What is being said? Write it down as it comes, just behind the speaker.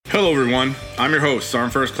Hello, everyone. I'm your host,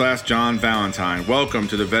 Sergeant First Class John Valentine. Welcome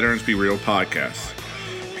to the Veterans Be Real podcast.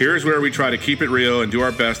 Here's where we try to keep it real and do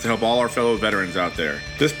our best to help all our fellow veterans out there.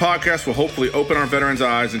 This podcast will hopefully open our veterans'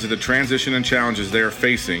 eyes into the transition and challenges they are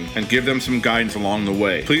facing and give them some guidance along the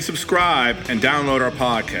way. Please subscribe and download our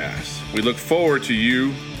podcast. We look forward to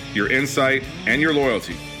you, your insight, and your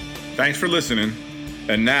loyalty. Thanks for listening.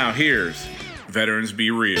 And now here's Veterans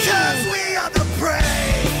Be Real. 'Cause we are the brave.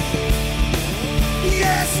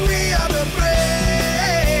 Yes, we are the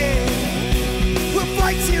brave. We'll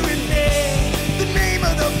fight to rename the name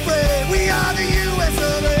of the brave. We are the U.S.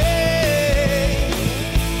 of A.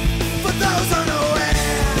 For those unaware,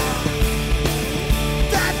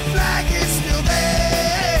 that flag is still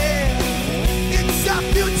there. It's our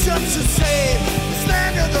future to save this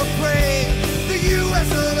land of the brave, the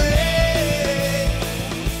U.S. of A.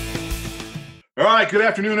 All right, good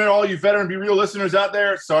afternoon to all you Veteran Be Real listeners out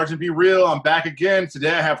there. Sergeant Be Real, I'm back again. Today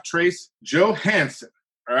I have Trace Johansson.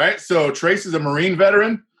 All right, so Trace is a Marine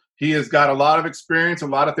veteran. He has got a lot of experience, a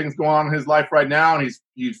lot of things going on in his life right now, and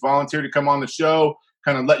he's volunteered to come on the show,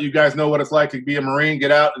 kind of let you guys know what it's like to be a Marine,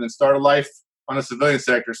 get out, and then start a life on the civilian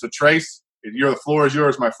sector. So Trace, the floor is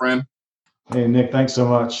yours, my friend. Hey, Nick, thanks so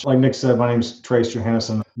much. Like Nick said, my name's Trace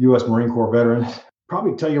Johansson, U.S. Marine Corps veteran.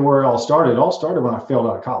 Probably tell you where it all started. It all started when I failed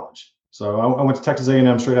out of college. So I went to Texas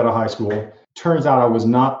A&M straight out of high school. Turns out I was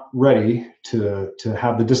not ready to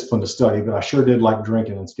have the discipline to study, but I sure did like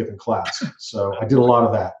drinking and skipping class. So I did a lot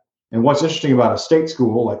of that. And what's interesting about a state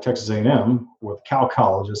school like Texas A&M, or Cal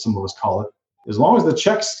College, as some of us call it, as long as the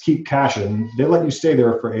checks keep cashing, they let you stay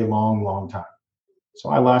there for a long, long time. So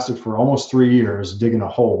I lasted for almost 3 years digging a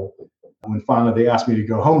hole. When finally they asked me to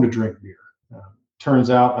go home to drink beer. Turns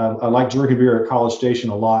out I liked drinking beer at College Station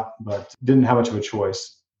a lot, but didn't have much of a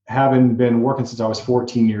choice. Having been working since I was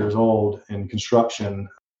 14 years old in construction,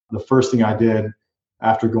 the first thing I did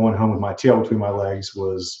after going home with my tail between my legs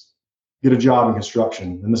was get a job in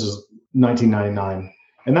construction. And this is 1999.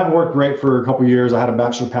 And that worked great for a couple of years. I had a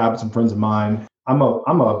bachelor pad with some friends of mine. I'm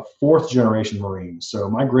a fourth generation Marine. So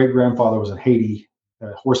my great grandfather was in Haiti,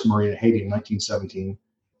 a horse Marine in Haiti in 1917.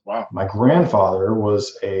 Wow. My grandfather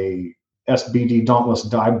was a SBD Dauntless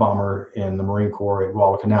dive bomber in the Marine Corps at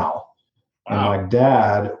Guadalcanal. And my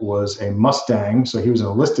dad was a Mustang, so he was an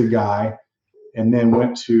enlisted guy, and then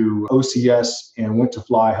went to OCS and went to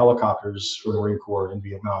fly helicopters for the Marine Corps in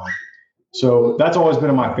Vietnam. So that's always been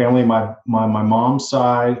in my family. My mom's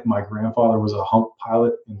side, my grandfather was a hump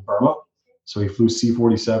pilot in Burma, so he flew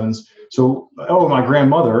C-47s. So, my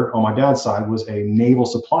grandmother on my dad's side was a naval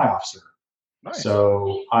supply officer. Nice.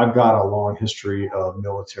 So I've got a long history of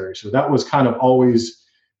military. So that was kind of always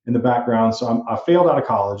in the background. So I failed out of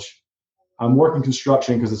college. I'm working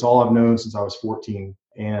construction because it's all I've known since I was 14.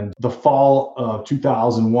 And the fall of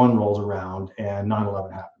 2001 rolls around and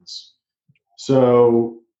 9/11 happens.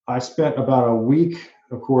 So I spent about a week,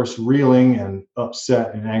 of course, reeling and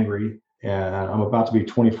upset and angry. And I'm about to be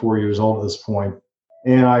 24 years old at this point.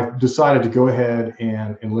 And I decided to go ahead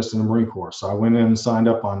and enlist in the Marine Corps. So I went in and signed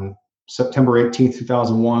up on September 18th,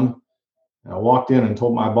 2001. And I walked in and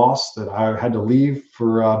told my boss that I had to leave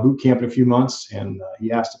for boot camp in a few months. And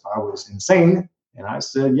he asked if I was insane. And I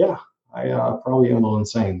said, yeah, I probably am a little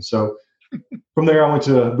insane. So from there, I went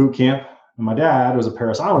to boot camp. And my dad was a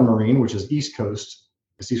Parris Island Marine, which is East Coast,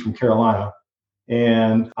 because he's from Carolina.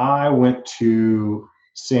 And I went to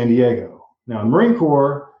San Diego. Now, in the Marine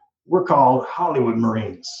Corps, we're called Hollywood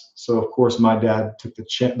Marines. So, of course, my dad took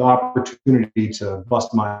the opportunity to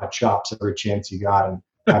bust my chops every chance he got and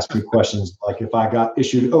ask me questions like if I got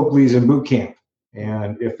issued Oakleys in boot camp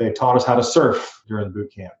and if they taught us how to surf during the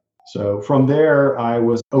boot camp. So from there, I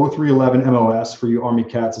was 0311 MOS. For you Army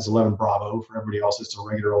cats, it's 11 Bravo. For everybody else, it's a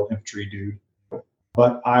regular old infantry dude.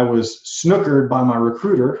 But I was snookered by my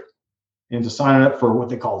recruiter into signing up for what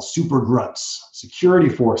they call Super Grunts, security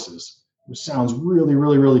forces, which sounds really,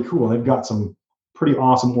 really, really cool. They've got some pretty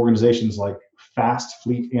awesome organizations like Fast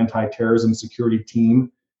Fleet Anti-Terrorism Security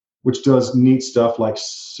Team, which does neat stuff like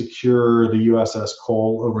secure the USS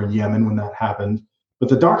Cole over in Yemen when that happened. But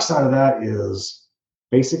the dark side of that is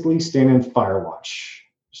basically standing firewatch,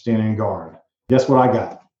 standing guard. Guess what I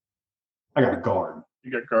got? I got guard.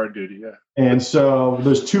 You got guard duty, yeah. And so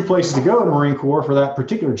there's two places to go in the Marine Corps for that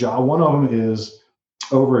particular job. One of them is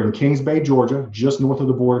over in Kings Bay, Georgia, just north of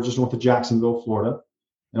the border, just north of Jacksonville, Florida.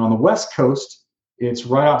 And on the West Coast, it's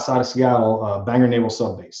right outside of Seattle, Bangor Naval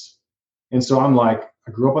Sub Base. And so I'm like,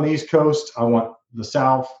 I grew up on the East Coast. I want the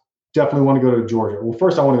South. Definitely want to go to Georgia. Well,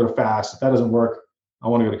 first I want to go to FAST. If that doesn't work, I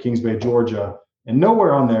want to go to Kings Bay, Georgia. And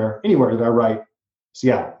nowhere on there, anywhere did I write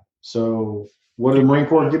Seattle. So what did the Marine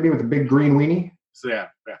Corps give me with the big green weenie? So yeah.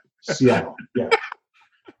 Seattle, yeah.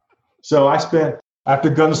 So I spent, after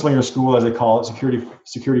gunslinger school, as they call it,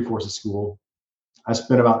 security forces school, I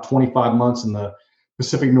spent about 25 months in the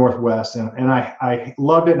Pacific Northwest, and I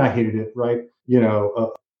loved it and I hated it, right?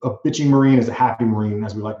 A bitching Marine is a happy Marine,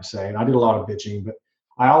 as we like to say. And I did a lot of bitching, but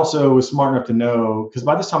I also was smart enough to know, because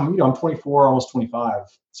by this time, I'm 24, almost 25.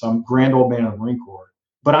 So I'm grand old man of the Marine Corps.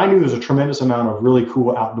 But I knew there's a tremendous amount of really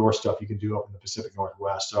cool outdoor stuff you can do up in the Pacific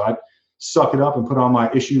Northwest. So I'd suck it up and put on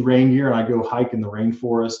my issue rain gear, and I'd go hike in the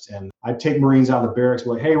rainforest. And I'd take Marines out of the barracks,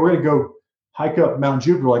 like, hey, we're going to go hike up Mount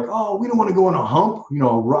Jupiter. Like, oh, we don't want to go on a hump,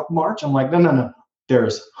 a ruck march. I'm like, no.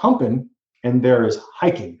 There's humping and there is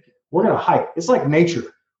hiking. We're going to hike. It's like nature.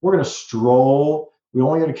 We're going to stroll. We're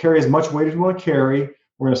only going to carry as much weight as we want to carry.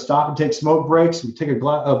 We're going to stop and take smoke breaks. We take a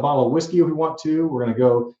bottle of whiskey if we want to. We're going to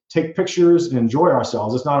go take pictures and enjoy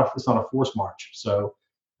ourselves. It's not a forced march. So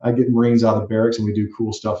I get Marines out of the barracks and we do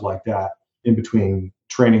cool stuff like that in between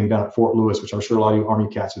training down at Fort Lewis, which I'm sure a lot of you Army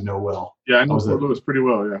cats would know well. Yeah, I know Fort Lewis pretty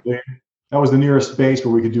well, yeah. That was the nearest base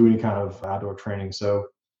where we could do any kind of outdoor training. So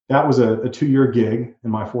that was a 2-year gig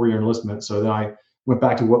in my 4-year enlistment. So then I went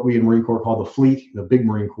back to what we in Marine Corps call the fleet, the big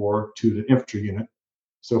Marine Corps, to the infantry unit.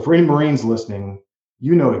 So for any Marines listening,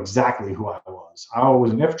 you know exactly who I was. I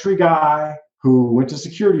was an infantry guy who went to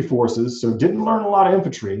security forces, so didn't learn a lot of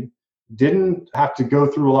infantry, didn't have to go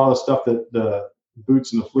through a lot of the stuff that the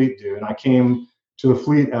boots in the fleet do. And I came to the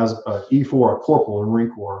fleet as an E4, a corporal in Marine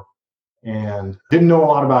Corps, and didn't know a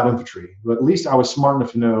lot about infantry, but at least I was smart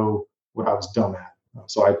enough to know what I was dumb at.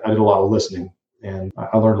 So I did a lot of listening, and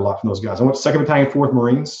I learned a lot from those guys. I went to 2nd Battalion, 4th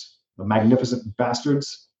Marines, the magnificent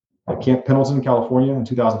bastards, at Camp Pendleton, California in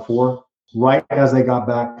 2004, right as they got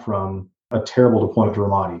back from a terrible deployment to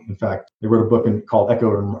Ramadi. In fact, they wrote a book called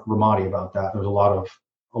Echo to Ramadi about that. There was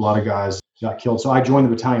a lot of guys got killed. So I joined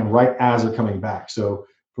the battalion right as they're coming back. So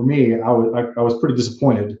for me, I was pretty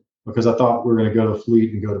disappointed because I thought we were going to go to the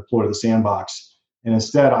fleet and go deploy to the sandbox. And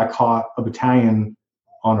instead, I caught a battalion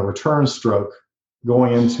on a return stroke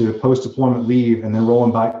going into post-deployment leave and then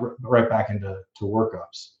rolling right back into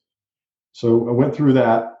workups. So I went through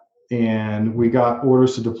that, and we got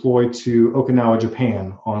orders to deploy to Okinawa,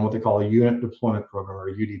 Japan on what they call a unit deployment program, or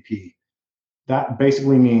a UDP. That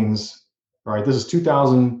basically means, all right, this is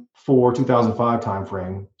 2004, 2005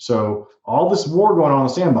 timeframe. So all this war going on in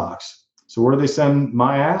the sandbox. So where do they send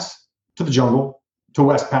my ass? To the jungle, to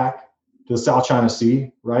Westpac, to the South China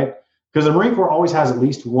Sea, right? Because the Marine Corps always has at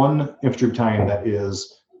least one infantry battalion that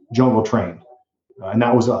is jungle trained. And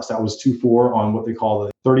that was us. That was 2-4 on what they call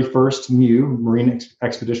the 31st MU, Marine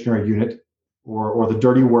Expeditionary Unit, or the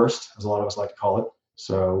Dirty Worst, as a lot of us like to call it.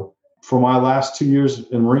 So for my last 2 years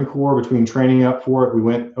in Marine Corps, between training up for it, we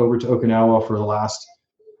went over to Okinawa for the last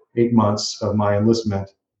 8 months of my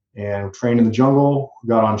enlistment and trained in the jungle,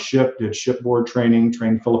 got on ship, did shipboard training,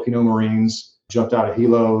 trained Filipino Marines, jumped out of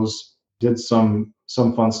helos, did some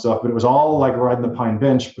fun stuff. But it was all like riding the pine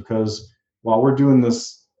bench, because while we're doing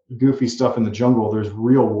this goofy stuff in the jungle, there's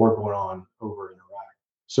real war going on over in Iraq.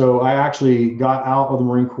 So I actually got out of the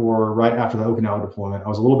Marine Corps right after the Okinawa deployment. I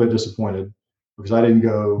was a little bit disappointed because I didn't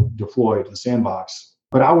go deploy to the sandbox.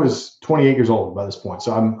 But I was 28 years old by this point.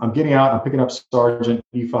 So I'm getting out, I'm picking up Sergeant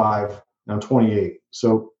E5, and I'm 28.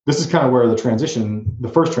 So this is kind of where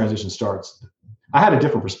the first transition starts. I had a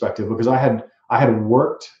different perspective because I had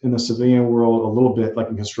worked in the civilian world a little bit, like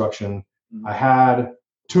in construction. I had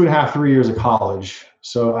 2.5, 3 years of college.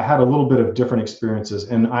 So I had a little bit of different experiences.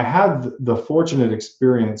 And I had the fortunate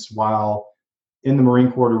experience while in the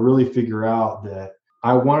Marine Corps to really figure out that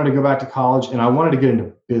I wanted to go back to college and I wanted to get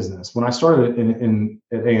into business. When I started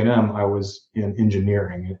at A&M, I was in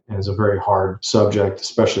engineering, and it's a very hard subject,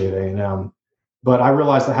 especially at A&M. But I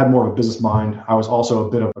realized I had more of a business mind. I was also a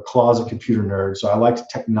bit of a closet computer nerd. So I liked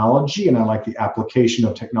technology and I liked the application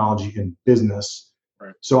of technology in business.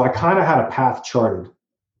 Right. So I kind of had a path charted.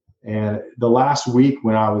 And the last week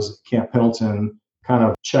when I was at Camp Pendleton, kind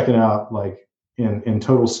of checking out like in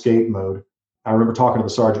total skate mode, I remember talking to the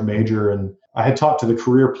sergeant major, and I had talked to the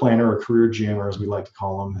career planner or career jammer, as we like to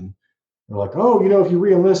call them. And they're like, oh, if you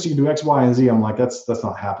re-enlist, you can do X, Y, and Z. I'm like, that's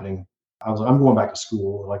not happening. I was like, I'm going back to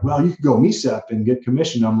school. They're like, well, you could go MECEP and get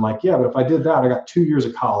commissioned. I'm like, yeah, but if I did that, I got 2 years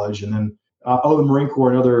of college, and then owe the Marine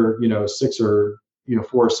Corps another, 6 or 4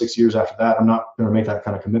 or 6 years after that. I'm not going to make that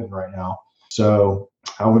kind of commitment right now. So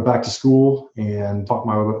I went back to school and talked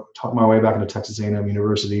my way back into Texas A&M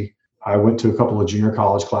University. I went to a couple of junior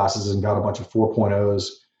college classes and got a bunch of 4.0s,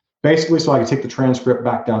 basically so I could take the transcript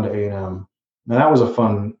back down to A&M. Now that was a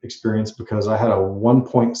fun experience because I had a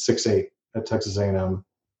 1.68 at Texas A&M,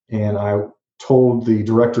 and I told the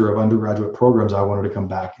director of undergraduate programs I wanted to come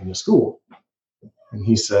back into school. And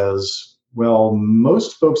he says, well,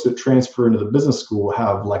 most folks that transfer into the business school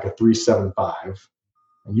have like a 3.75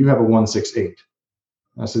 and you have a 1.68.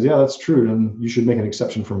 I said, yeah, that's true. And you should make an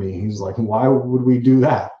exception for me. He's like, why would we do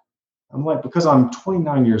that? I'm like, because I'm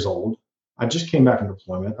 29 years old. I just came back from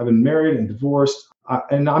deployment. I've been married and divorced.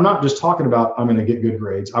 And I'm not just talking about I'm going to get good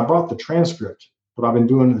grades. I brought the transcript, what I've been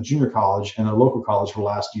doing at the junior college and a local college for the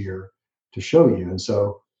last year to show you. And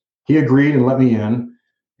so he agreed and let me in.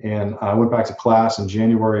 And I went back to class in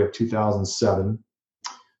January of 2007.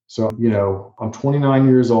 So, I'm 29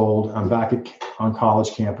 years old. I'm back on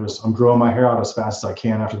college campus. I'm growing my hair out as fast as I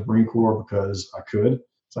can after the Marine Corps because I could.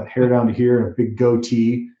 So I had hair down to here and a big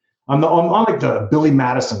goatee. I'm like the Billy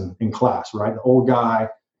Madison in class, right? The old guy,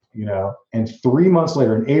 And 3 months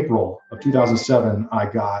later, in April of 2007, I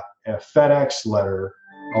got a FedEx letter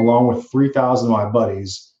along with 3,000 of my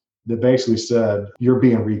buddies that basically said, you're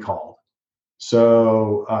being recalled.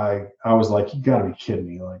 So I was like, you gotta be kidding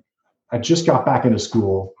me. Like, I just got back into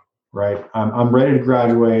school, right? I'm ready to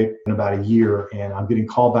graduate in about a year and I'm getting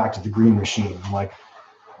called back to the green machine. I'm like,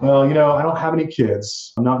 well, I don't have any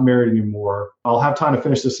kids. I'm not married anymore. I'll have time to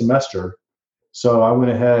finish this semester. So I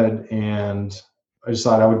went ahead and I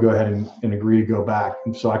decided I would go ahead and agree to go back.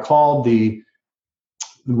 And so I called the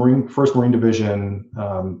First Marine Division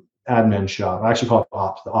admin shop. I actually called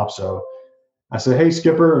it the OPSO. I said, hey,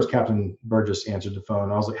 Skipper, as Captain Burgess answered the phone.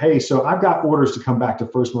 I was like, hey, so I've got orders to come back to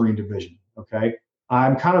 1st Marine Division, okay?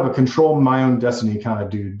 I'm kind of a control my own destiny kind of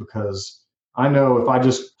dude because I know if I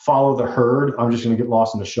just follow the herd, I'm just going to get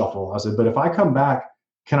lost in the shuffle. I said, but if I come back,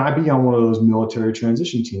 can I be on one of those military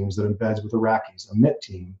transition teams that embeds with Iraqis, a MIT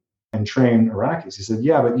team, and train Iraqis? He said,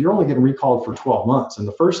 yeah, but you're only getting recalled for 12 months. And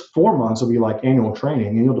the first 4 months will be like annual training,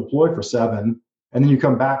 and you'll deploy for 7, and then you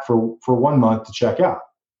come back for 1 month to check out.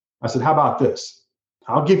 I said, how about this?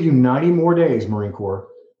 I'll give you 90 more days, Marine Corps,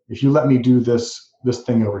 if you let me do this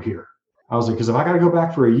thing over here. I was like, because if I got to go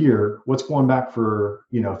back for a year, what's going back for,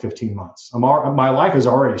 15 months? My life is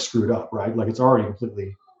already screwed up, right? Like it's already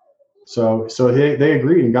completely. So they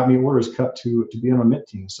agreed and got me orders cut to be on a MIT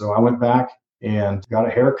team. So I went back and got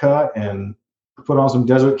a haircut and put on some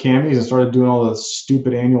desert camis and started doing all the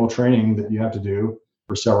stupid annual training that you have to do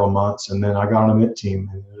for several months. And then I got on a MIT team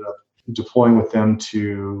and ended up deploying with them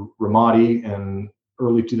to Ramadi in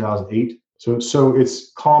early 2008. So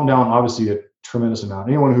it's calmed down, obviously, a tremendous amount.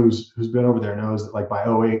 Anyone who's been over there knows that, like, by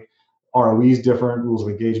 2008, ROE is different, rules of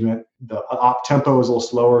engagement. The op tempo is a little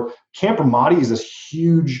slower. Camp Ramadi is this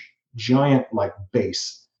huge, giant, like,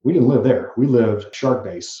 base. We didn't live there. We lived Shark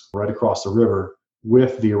Base right across the river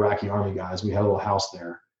with the Iraqi Army guys. We had a little house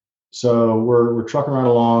there. So we're trucking right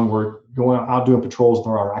along. We're going out doing patrols with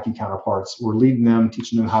our Iraqi counterparts. We're leading them,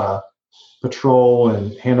 teaching them how to patrol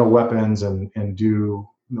and handle weapons and do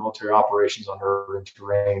military operations on urban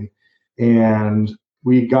terrain. And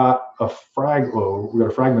we got a fragmented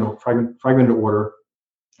order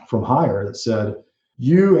from higher that said,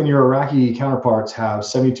 you and your Iraqi counterparts have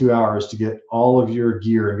 72 hours to get all of your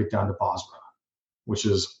gear and get down to Basra, which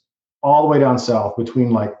is all the way down south between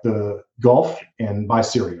like the Gulf and by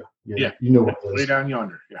Syria. Yeah. You know what it is. Way down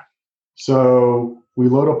yonder. Yeah. So we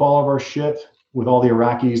load up all of our shit with all the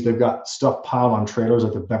Iraqis. They've got stuff piled on trailers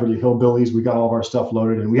like the Beverly Hillbillies. We got all of our stuff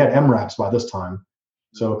loaded, and we had MRAPs by this time.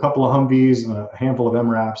 So a couple of Humvees and a handful of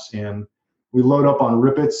MRAPs, and we load up on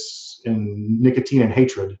Rippets and Nicotine and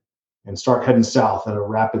Hatred and start heading south at a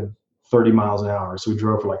rapid 30 miles an hour. So we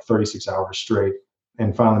drove for like 36 hours straight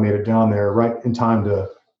and finally made it down there right in time to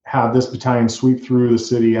have this battalion sweep through the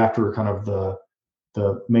city after kind of the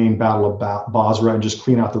main battle of Basra and just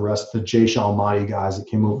clean out the rest of the Jaish al-Mahdi guys that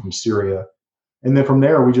came over from Syria. And then from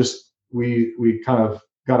there, we kind of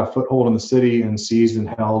got a foothold in the city and seized and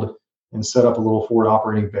held and set up a little forward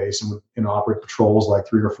operating base and operate patrols like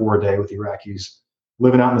 3 or 4 a day with the Iraqis,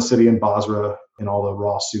 living out in the city in Basra in all the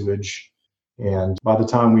raw sewage. And by the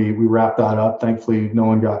time we wrapped that up, thankfully, no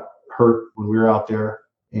one got hurt when we were out there,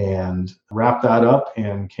 and wrapped that up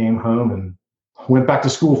and came home and went back to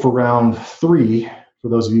school for round 3, for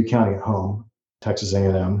those of you counting at home, Texas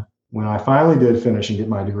A&M, when I finally did finish and get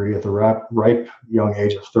my degree at the ripe young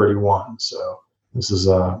age of 31. So this is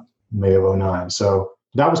May of 2009. So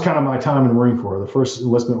that was kind of my time in the Marine Corps. The first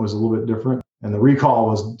enlistment was a little bit different, and the recall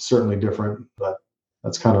was certainly different, but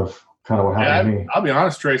that's kind of what happened to me. I'll be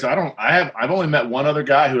honest, Trace. I've only met one other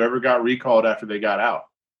guy who ever got recalled after they got out.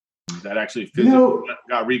 That actually physically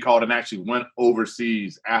got recalled and actually went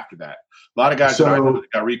overseas after that. A lot of guys that I know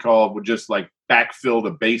that got recalled would just like backfill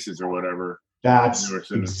the bases or whatever. That's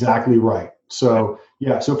exactly right. So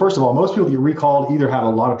so first of all, most people that get recalled either have a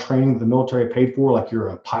lot of training that the military paid for, like you're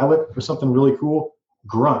a pilot or something really cool.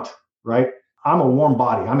 Grunt, right? I'm a warm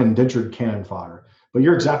body. I'm indentured cannon fodder. But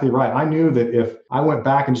you're exactly right. I knew that if I went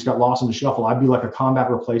back and just got lost in the shuffle, I'd be like a combat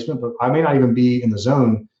replacement, but I may not even be in the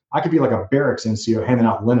zone. I could be like a barracks NCO handing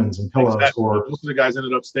out linens and pillows. Exactly. Or most of the guys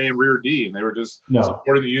ended up staying rear D, and they were just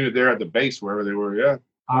supporting the unit there at the base wherever they were. Yeah.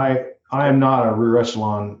 I am not a rear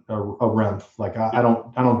echelon, a REMF. Like I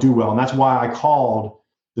don't do well. And that's why I called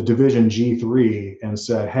the Division G3 and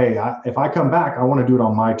said, hey, if I come back, I want to do it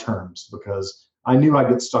on my terms, because I knew I'd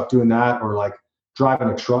get stuck doing that, or like driving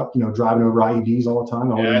a truck, driving over IEDs all the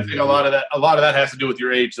time. Yeah, I think a lot of that has to do with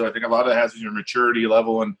your age. So I think a lot of that has to do with your maturity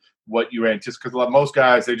level and what you anticipate. Because most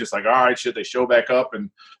guys, they just like, all right, shit, they show back up, and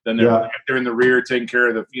then they're in the rear taking care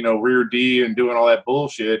of the rear D and doing all that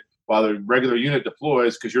bullshit while the regular unit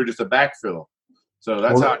deploys, because you're just a backfill. So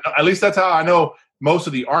that's at least that's how I know most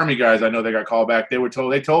of the Army guys I know they got called back. They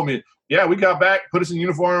told me, yeah, we got back, put us in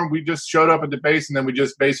uniform. We just showed up at the base, and then we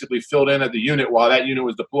just basically filled in at the unit while that unit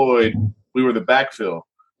was deployed. We were the backfill.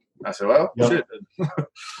 I said, well, shit.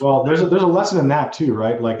 Well, there's a lesson in that too,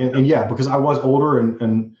 right? Like, and yeah, because I was older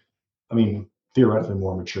and I mean, theoretically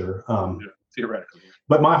more mature. Theoretically.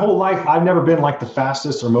 But my whole life, I've never been like the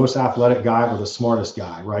fastest or most athletic guy or the smartest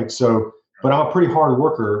guy, right? So, but I'm a pretty hard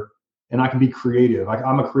worker, and I can be creative.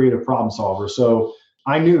 I'm a creative problem solver. So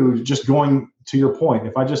I knew, just going to your point,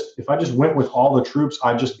 if I just went with all the troops,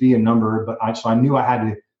 I'd just be a number. But I knew I had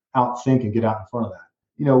to outthink and get out in front of that.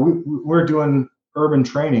 We're doing urban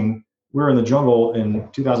training. We're in the jungle in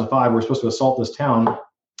 2005. We're supposed to assault this town.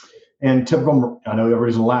 And I know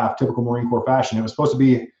everybody's gonna laugh, typical Marine Corps fashion, it was supposed to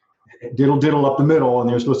be diddle up the middle, and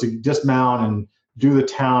they were supposed to dismount and do the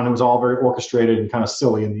town. It was all very orchestrated and kind of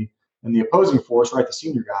silly. And the opposing force, right, the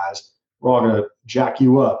senior guys, we're all gonna jack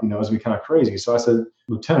you up, it's gonna be kind of crazy. So I said,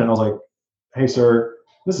 Lieutenant, I was like, hey, sir,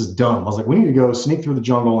 this is dumb. I was like, we need to go sneak through the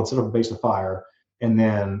jungle and set up a base of fire, and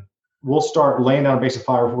then we'll start laying down a base of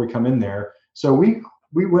fire before we come in there. So we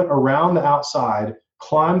went around the outside,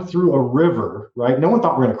 climbed through a river, right? No one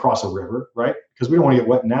thought we were going to cross a river, right? Because we don't want to get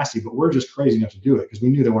wet and nasty, but we're just crazy enough to do it because we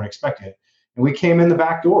knew they weren't expecting it. And we came in the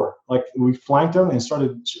back door, like we flanked them and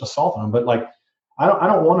started assaulting them. But like, I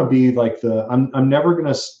don't want to be like I'm never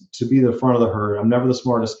going to be the front of the herd. I'm never the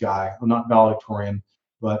smartest guy. I'm not valedictorian,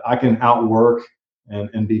 but I can outwork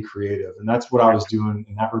and be creative. And that's what I was doing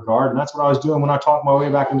in that regard. And that's what I was doing when I talked my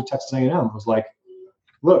way back into Texas A&M. It was like,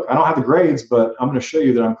 look, I don't have the grades, but I'm going to show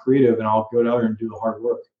you that I'm creative, and I'll go down there and do the hard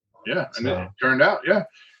work. Yeah, and it turned out, yeah.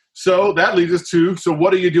 So that leads us to,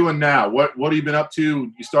 what are you doing now? What have you been up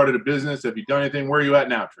to? You started a business. Have you done anything? Where are you at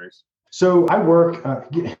now, Trace? So I work,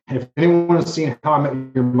 if anyone has seen How I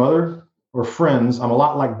Met Your Mother or Friends, I'm a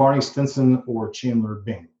lot like Barney Stinson or Chandler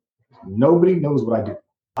Bing. Nobody knows what I do.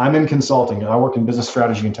 I'm in consulting. I work in business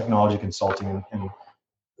strategy and technology consulting. And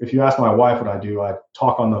if you ask my wife what I do, I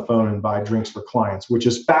talk on the phone and buy drinks for clients, which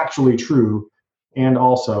is factually true. And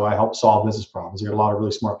also I help solve business problems. There are a lot of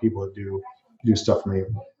really smart people that do stuff for me.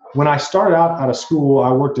 When I started out of school,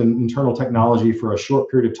 I worked in internal technology for a short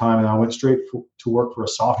period of time, and I went straight to work for a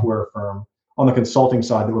software firm on the consulting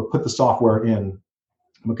side that would put the software in,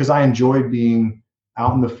 because I enjoyed being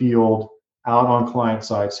out in the field, out on client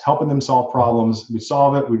sites, helping them solve problems. We'd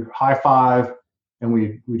solve it, we'd high five, and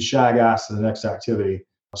we'd shag ass to the next activity.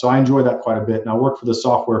 So I enjoyed that quite a bit. And I worked for the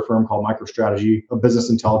software firm called MicroStrategy, a business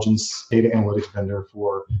intelligence data analytics vendor,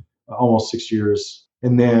 for almost 6 years.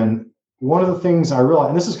 And then one of the things I realized,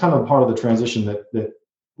 and this is kind of part of the transition that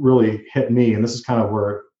really hit me, and this is kind of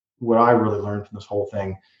what I really learned from this whole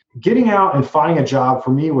thing. Getting out and finding a job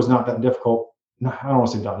for me was not that difficult. No, I don't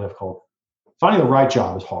want to say not difficult. Finding the right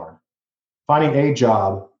job is hard. Finding a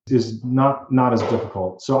job is not as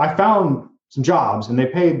difficult. So I found some jobs, and they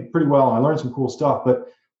paid pretty well, and I learned some cool stuff. But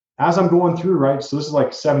as I'm going through, right, so this is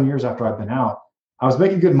like 7 years after I've been out, I was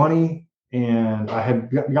making good money, and I had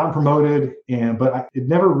gotten promoted, but it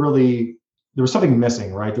never really, there was something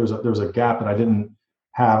missing, right? There was a gap that I didn't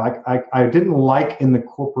have. I didn't like in the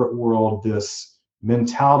corporate world this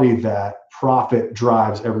mentality that profit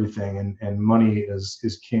drives everything and money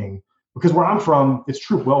is king. Because where I'm from, it's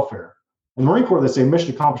troop welfare. In the Marine Corps, they say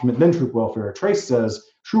mission accomplishment, then troop welfare. Trace says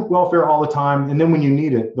troop welfare all the time, and then when you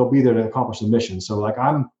need it, they'll be there to accomplish the mission. So like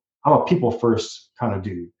I'm a people first kind of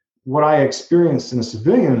dude. What I experienced in the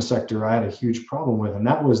civilian sector, I had a huge problem with, and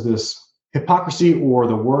that was this hypocrisy, or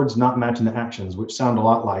the words not matching the actions, which sound a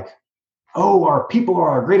lot like, oh, our people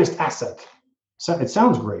are our greatest asset. So it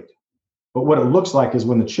sounds great. But what it looks like is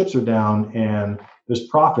when the chips are down and there's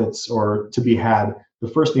profits or to be had, the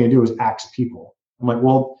first thing you do is axe people. I'm like,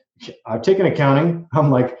 well, I've taken accounting.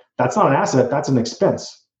 I'm like, that's not an asset, that's an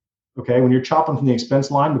expense. Okay, when you're chopping from the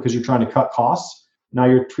expense line because you're trying to cut costs, now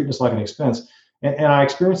you're treating us like an expense. And I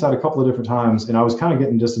experienced that a couple of different times, and I was kind of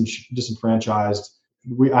getting disenfranchised.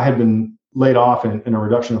 I had been laid off in a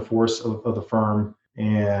reduction of force of the firm.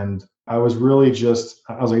 And I was really I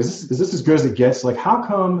was like, is this as good as it gets? Like, how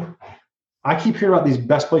come I keep hearing about these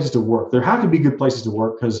best places to work? There have to be good places to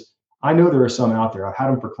work because I know there are some out there. I've had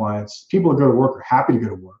them for clients. People that go to work are happy to go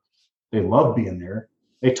to work. They love being there.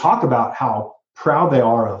 They talk about how proud they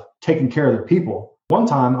are of taking care of their people. One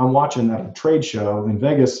time I'm watching at a trade show in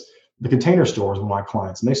Vegas, the Container Store was one of my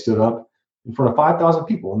clients, and they stood up in front of 5,000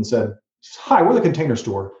 people and said, "Hi, we're the Container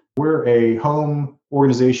Store. We're a home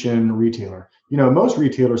organization retailer. You know, most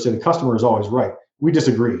retailers say the customer is always right. We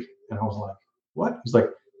disagree." And I was like, "What?" He's like,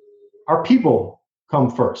 "Our people come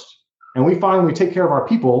first. And we find when we take care of our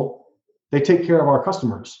people, they take care of our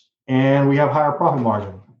customers, and we have higher profit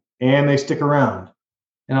margin, and they stick around."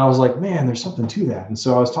 And I was like, man, there's something to that. And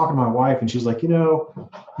so I was talking to my wife, and she's like, you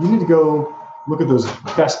need to go look at those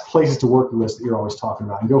best places to work list that you're always talking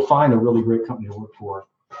about and go find a really great company to work for.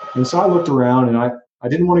 And so I looked around, and I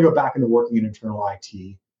didn't want to go back into working in internal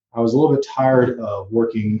IT. I was a little bit tired of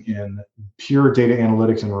working in pure data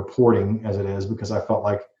analytics and reporting as it is, because I felt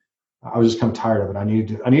like I was just kind of tired of it. I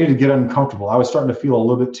needed to get uncomfortable. I was starting to feel a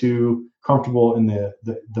little bit too comfortable in the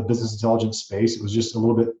business intelligence space. It was just a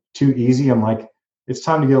little bit too easy. I'm like, it's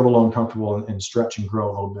time to get a little uncomfortable and stretch and grow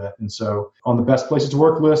a little bit. And so on the best places to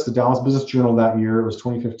work list, the Dallas Business Journal that year, it was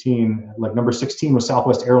 2015, like number 16 was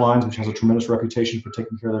Southwest Airlines, which has a tremendous reputation for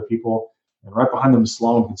taking care of their people. And right behind them is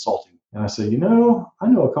Slalom Consulting. And I said, I know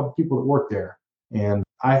a couple people that work there. And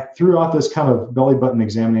I threw out this kind of belly button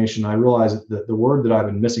examination. I realized that the word that I've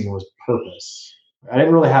been missing was purpose. I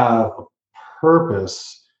didn't really have a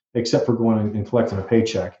purpose except for going and collecting a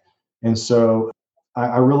paycheck. And so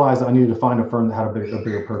I realized I needed to find a firm that had a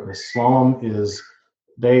bigger purpose. Slalom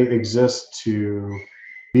they exist to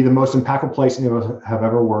be the most impactful place they have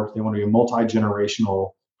ever worked. They want to be a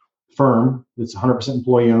multi-generational firm that's 100%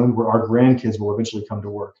 employee owned, where our grandkids will eventually come to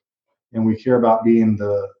work. And we care about being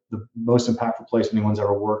the most impactful place anyone's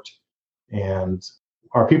ever worked. And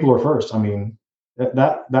our people are first. I mean,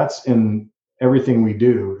 that's in everything we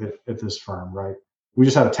do at this firm, right? We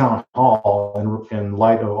just had a town hall in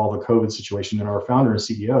light of all the COVID situation, and our founder and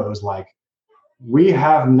CEO is like, we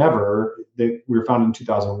were founded in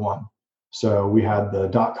 2001. So we had the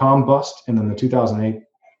 .com bust, and then the 2008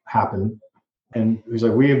 happened. And he's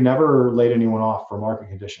like, we have never laid anyone off for market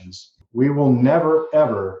conditions. We will never,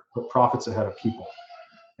 ever put profits ahead of people.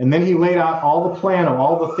 And then he laid out all the plan of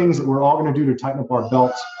all the things that we're all going to do to tighten up our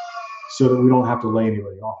belts so that we don't have to lay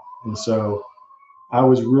anybody off. And so I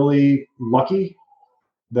was really lucky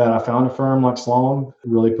that I found a firm like Slalom that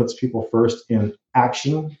really puts people first in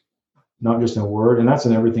action, not just in word. And that's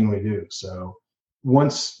in everything we do. So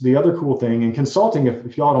once the other cool thing in consulting,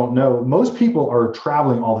 if y'all don't know, most people are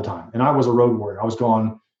traveling all the time. And I was a road warrior. I was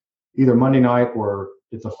gone either Monday night or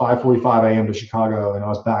it's a 5:45 a.m. to Chicago, and I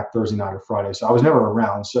was back Thursday night or Friday. So I was never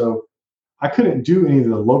around. So I couldn't do any of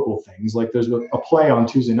the local things. Like there's a play on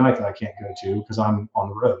Tuesday night that I can't go to because I'm on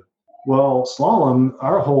the road. Well, Slalom,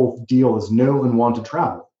 our whole deal is no unwanted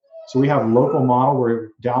travel. So we have a local model where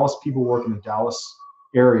Dallas people work in the Dallas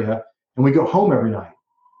area, and we go home every night.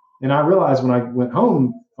 And I realized when I went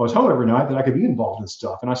home, I was home every night, that I could be involved in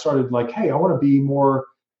stuff. And I started like, hey, I want to be more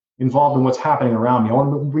involved in what's happening around me. I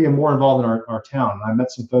want to be more involved in our town. And I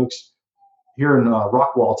met some folks here in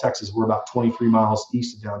Rockwall, Texas. We're about 23 miles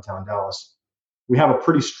east of downtown Dallas. We have a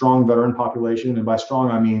pretty strong veteran population. And by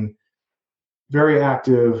strong, I mean very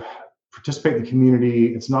active, participate in the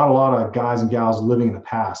community. It's not a lot of guys and gals living in the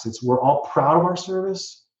past. We're all proud of our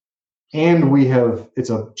service. And it's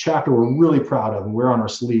a chapter we're really proud of and wear on our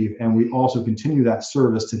sleeve. And we also continue that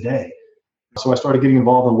service today. So I started getting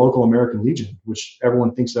involved in local American Legion, which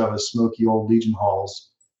everyone thinks of as smoky old Legion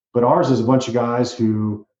halls. But ours is a bunch of guys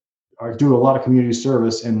who do a lot of community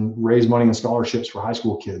service and raise money and scholarships for high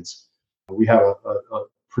school kids. We have a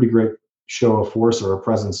pretty great show of force or a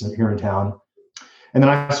presence here in town. And then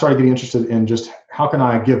I started getting interested in just how can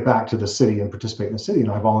I give back to the city and participate in the city.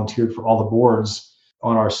 And I volunteered for all the boards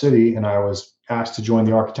on our city, and I was asked to join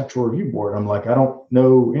the architectural review board. I'm like, I don't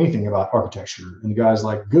know anything about architecture. And the guy's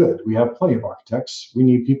like, good, we have plenty of architects. We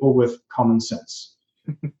need people with common sense.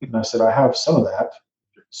 And I said, I have some of that.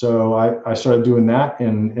 So I started doing that.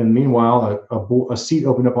 And meanwhile, a seat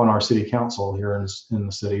opened up on our city council here in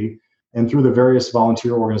the city. And through the various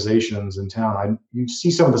volunteer organizations in town, you see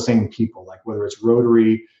some of the same people, like whether it's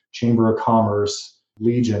Rotary, Chamber of Commerce,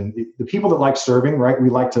 Legion, the people that like serving, right? We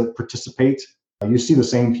like to participate. You see the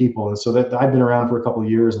same people. And so that I've been around for a couple of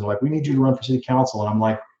years, and like, we need you to run for city council. And I'm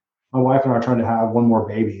like, my wife and I are trying to have one more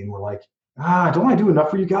baby. And we're like, don't I do enough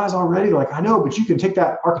for you guys already? Like, I know, but you can take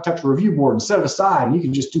that architectural review board and set it aside, and you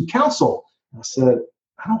can just do council. And I said,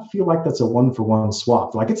 I don't feel like that's a 1-for-1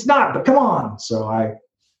 swap. Like, it's not, but come on. So I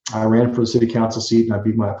ran for the city council seat, and I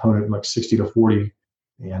beat my opponent like 60-40.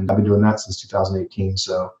 And I've been doing that since 2018.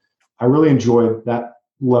 So I really enjoyed that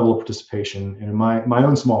level of participation. And in my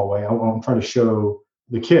own small way, I'm trying to show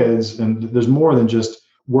the kids, and there's more than just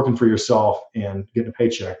working for yourself and getting a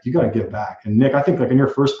paycheck. You got to give back. And Nick, I think like in your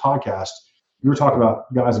first podcast, you were talking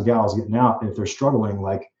about guys and gals getting out, and if they're struggling,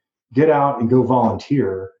 like, get out and go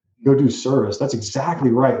volunteer, go do service. That's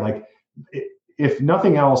exactly right. Like, if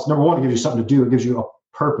nothing else, number one, it gives you something to do. It gives you a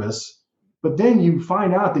purpose. But then you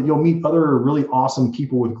find out that you'll meet other really awesome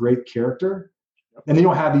people with great character. And then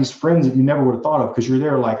you'll have these friends that you never would have thought of, because you're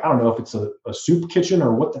there, like, I don't know if it's a soup kitchen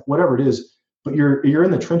or whatever it is, but you're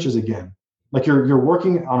in the trenches again. Like, you're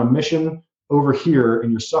working on a mission over here,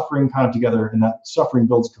 and you're suffering kind of together, and that suffering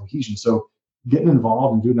builds cohesion. So getting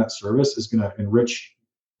involved and doing that service is going to enrich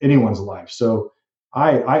anyone's life. So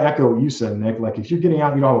I echo what you said, Nick. Like, if you're getting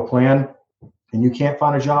out, you don't have a plan, and you can't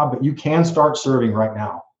find a job, but you can start serving right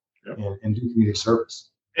now. Yep. and do community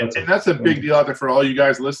service. And that's a big deal out there for all you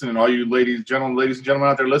guys listening, all you ladies and gentlemen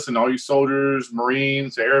out there listening, all you soldiers,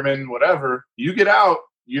 Marines, airmen, whatever. You get out,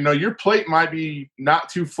 your plate might be not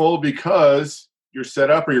too full because you're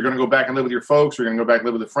set up, or you're going to go back and live with your folks, or you're going to go back and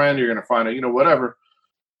live with a friend, or you're going to find a, whatever.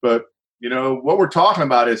 But, what we're talking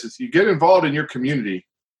about is you get involved in your community.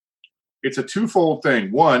 It's a twofold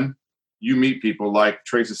thing. One, you meet people, like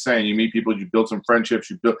Trace is saying, you meet people, you build some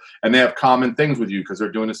friendships, and they have common things with you because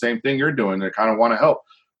they're doing the same thing you're doing. They kind of want to help.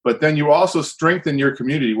 But then you also strengthen your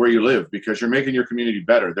community where you live, because you're making your community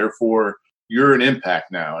better. Therefore, you're an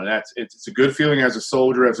impact now. And it's a good feeling as a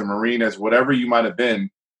soldier, as a Marine, as whatever you might have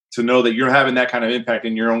been, to know that you're having that kind of impact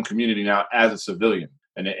in your own community now as a civilian.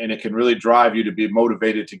 And it can really drive you to be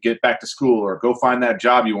motivated to get back to school, or go find that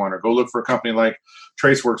job you want, or go look for a company like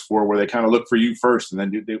Trace works for, where they kind of look for you first, and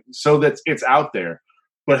then so that it's out there.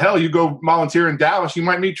 But hell, you go volunteer in Dallas, you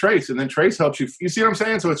might meet Trace, and then Trace helps you. You see what I'm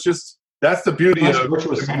saying? So it's just, that's the beauty of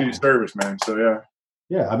community service, man. So yeah.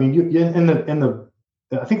 Yeah, I mean,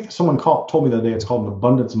 I think someone told me the other day, it's called an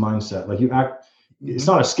abundance mindset. Like, you act, it's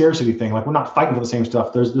not a scarcity thing. Like, we're not fighting for the same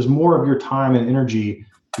stuff. There's more of your time and energy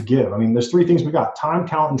to give. I mean, there's three things we got: time,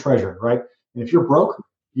 talent, and treasure, right? And if you're broke,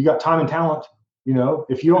 you got time and talent.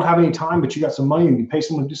 If you don't have any time, but you got some money and you pay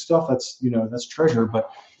someone to do stuff, that's treasure. But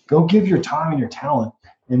go give your time and your talent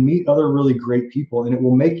and meet other really great people, and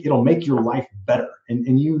it'll make your life better.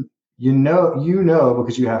 And you know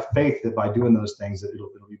because you have faith that by doing those things that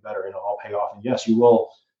it'll be better, and it'll all pay off. And yes, you'll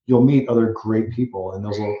meet other great people,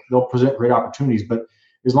 and they'll present great opportunities. But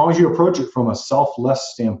as long as you approach it from a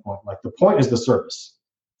selfless standpoint, like, the point is the service.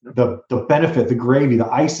 The benefit, the gravy,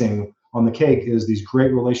 the icing on the cake is these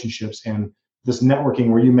great relationships and this networking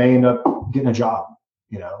where you may end up getting a job,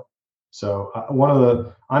 So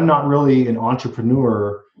I'm not really an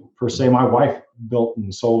entrepreneur per se. My wife built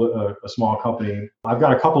and sold a small company. I've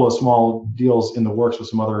got a couple of small deals in the works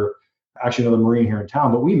with another Marine here in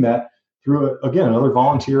town, but we met through, another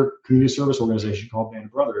volunteer community service organization called Band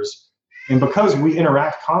of Brothers. And because we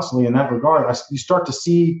interact constantly in that regard, you start to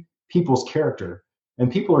see people's character.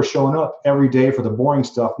 And people are showing up every day for the boring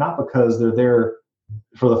stuff, not because they're there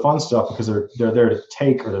for the fun stuff, because they're there to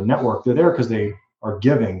take or to network. They're there because they are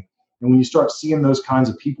giving. And when you start seeing those kinds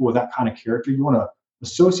of people with that kind of character, you want to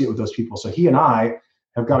associate with those people. So he and I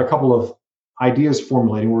have got a couple of ideas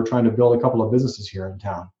formulating. We're trying to build a couple of businesses here in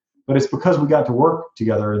town. But it's because we got to work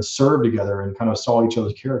together and serve together and kind of saw each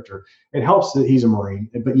other's character. It helps that he's a Marine.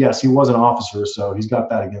 But yes, he was an officer, so he's got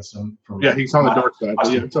that against him. He's on the dark side.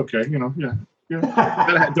 But yeah, it's okay, yeah.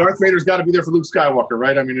 Yeah. Darth Vader's got to be there for Luke Skywalker,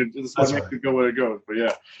 right? I mean, this what makes it go where it goes. But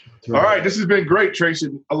yeah. All right, this has been great, Tracy.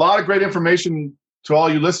 A lot of great information to all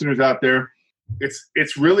you listeners out there.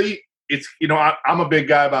 It's really I'm a big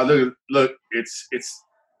guy about look.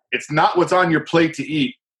 It's not what's on your plate to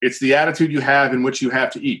eat. It's the attitude you have in which you have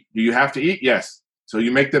to eat. Do you have to eat? Yes. So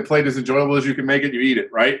you make the plate as enjoyable as you can make it. You eat it,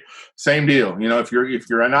 right? Same deal. If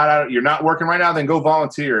you're not working right now, then go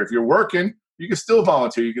volunteer. If you're working, you can still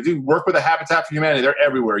volunteer. You can work with the Habitat for Humanity. They're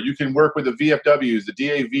everywhere. You can work with the VFWs, the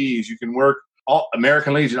DAVs. You can work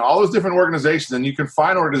American Legion, all those different organizations. And you can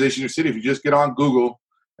find organizations in your city. If you just get on Google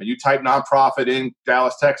and you type nonprofit in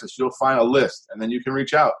Dallas, Texas, you'll find a list. And then you can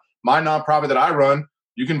reach out. My nonprofit that I run,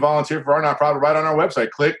 you can volunteer for our nonprofit right on our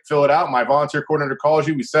website. Click, fill it out. My volunteer coordinator calls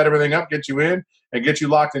you. We set everything up, get you in, and get you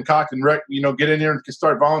locked and cocked and get in there and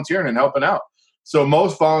start volunteering and helping out. So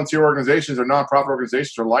most volunteer organizations or nonprofit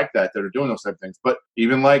organizations are like that are doing those type of things. But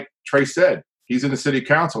even like Trace said, he's in the city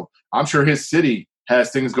council. I'm sure his city has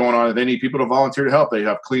things going on. They need people to volunteer to help. They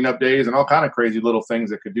have cleanup days and all kind of crazy little things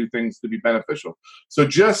that could do things to be beneficial. So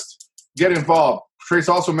just get involved. Trace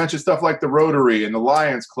also mentioned stuff like the Rotary and the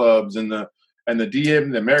Lions clubs and the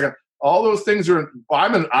DM, the American. All those things are.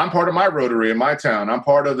 I'm part of my Rotary in my town. I'm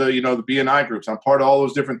part of the the BNI groups. I'm part of all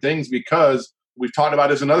those different things because we've talked about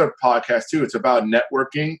this in another podcast too. It's about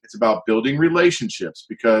networking. It's about building relationships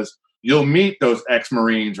because you'll meet those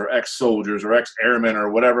ex-Marines or ex-soldiers or ex-airmen or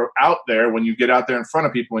whatever out there when you get out there in front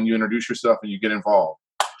of people and you introduce yourself and you get involved.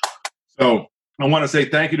 So I want to say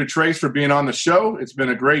thank you to Trace for being on the show. It's been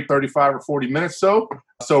a great 35 or 40 minutes. So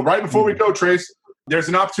right before we go, Trace, there's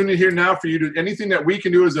an opportunity here now for you to anything that we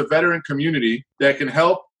can do as a veteran community that can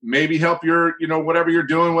help your, whatever you're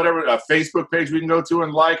doing, whatever, a Facebook page we can go to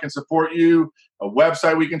and like and support you, a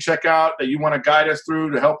website we can check out that you want to guide us through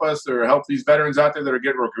to help us or help these veterans out there that are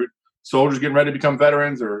getting recruited, soldiers getting ready to become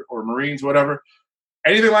veterans or Marines, whatever.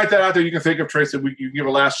 Anything like that out there you can think of, Trace, that you can give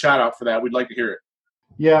a last shout out for that. We'd like to hear it.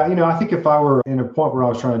 Yeah, I think if I were in a point where I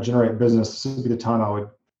was trying to generate business, this would be the time I would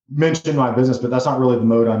mention my business, but that's not really the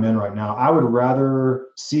mode I'm in right now. I would rather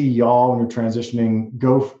see y'all when you're transitioning,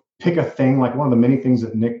 go pick a thing, like one of the many things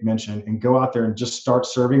that Nick mentioned, and go out there and just start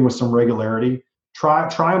serving with some regularity. Try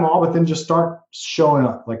them all, but then just start showing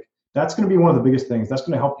up. Like that's going to be one of the biggest things. That's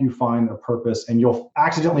going to help you find a purpose, and you'll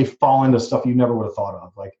accidentally fall into stuff you never would have thought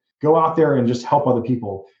of. Like go out there and just help other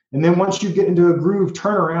people. And then once you get into a groove,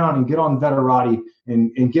 turn around and get on Veterati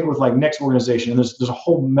and get with like next organization. And there's a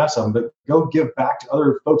whole mess of them, but go give back to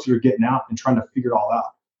other folks who are getting out and trying to figure it all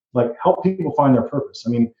out. Like help people find their purpose. I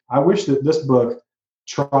mean, I wish that this book,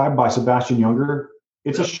 Tribe by Sebastian Younger,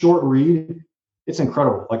 it's a short read. It's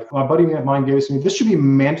incredible. Like my buddy of mine gave it to me. This should be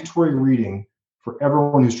mandatory reading for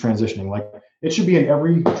everyone who's transitioning. Like it should be in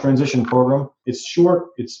every transition program. It's short,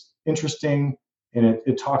 it's interesting, and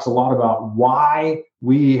it talks a lot about why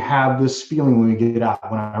we have this feeling when we get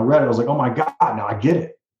out. When I read it, I was like, oh my God, now I get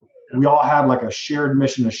it. We all had like a shared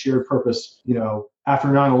mission, a shared purpose. After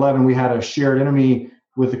 9/11, we had a shared enemy.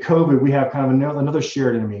 With the COVID, we have kind of another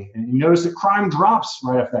shared enemy. And you notice that crime drops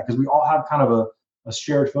right after that because we all have kind of a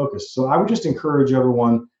shared focus. So I would just encourage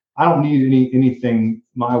everyone, I don't need anything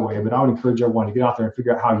my way, but I would encourage everyone to get out there and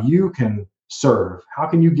figure out how you can serve. How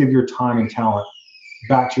can you give your time and talent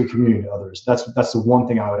back to your community, to others? That's the one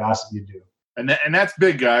thing I would ask that you do. And that's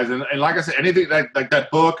big, guys. And like I said, anything like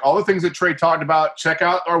that book, all the things that Trey talked about, check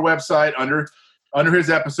out our website under his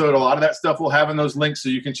episode. A lot of that stuff we'll have in those links so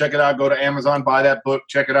you can check it out. Go to Amazon, buy that book,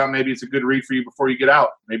 check it out. Maybe it's a good read for you before you get out.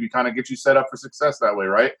 Maybe kind of get you set up for success that way,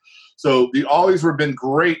 right? So all these have been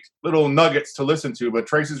great little nuggets to listen to. But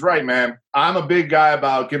Tracy's right, man. I'm a big guy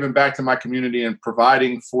about giving back to my community and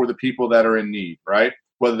providing for the people that are in need, right?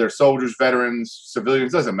 Whether they're soldiers, veterans,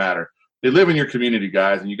 civilians, doesn't matter. They live in your community,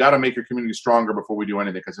 guys, and you got to make your community stronger before we do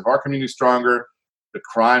anything. Because if our community is stronger, the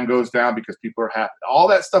crime goes down because people are happy. All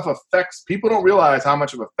that stuff affects – people don't realize how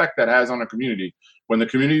much of an effect that has on a community. When the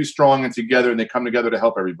community is strong and together and they come together to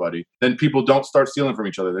help everybody, then people don't start stealing from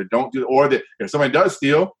each other. They don't do – or if somebody does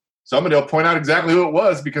steal, somebody will point out exactly who it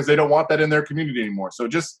was because they don't want that in their community anymore. So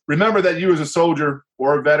just remember that you as a soldier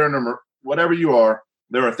or a veteran or whatever you are,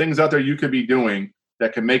 there are things out there you could be doing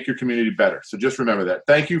that can make your community better. So just remember that.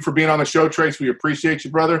 Thank you for being on the show, Trace. We appreciate you,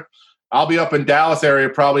 brother. I'll be up in Dallas area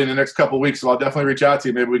probably in the next couple of weeks, so I'll definitely reach out to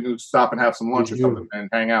you. Maybe we can stop and have some lunch or something and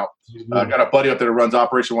hang out. I got a buddy up there that runs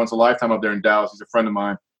Operation Once a Lifetime up there in Dallas. He's a friend of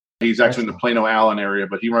mine. He's actually in the Plano-Allen area,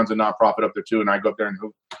 but he runs a nonprofit up there too, and I go up there and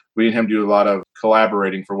we and him do a lot of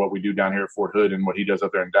collaborating for what we do down here at Fort Hood and what he does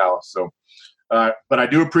up there in Dallas. So, but I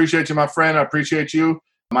do appreciate you, my friend. I appreciate you.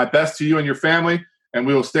 My best to you and your family, and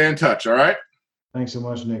we will stay in touch, all right? Thanks so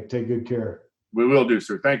much, Nick. Take good care. We will do,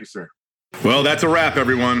 sir. Thank you, sir. Well, that's a wrap,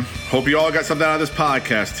 everyone. Hope you all got something out of this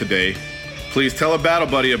podcast today. Please tell a battle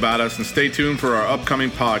buddy about us and stay tuned for our upcoming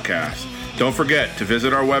podcast. Don't forget to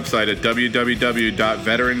visit our website at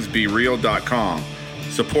www.veteransbereal.com.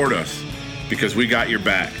 Support us because we got your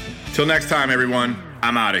back. Till next time, everyone,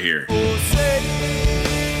 I'm out of here. Oh, say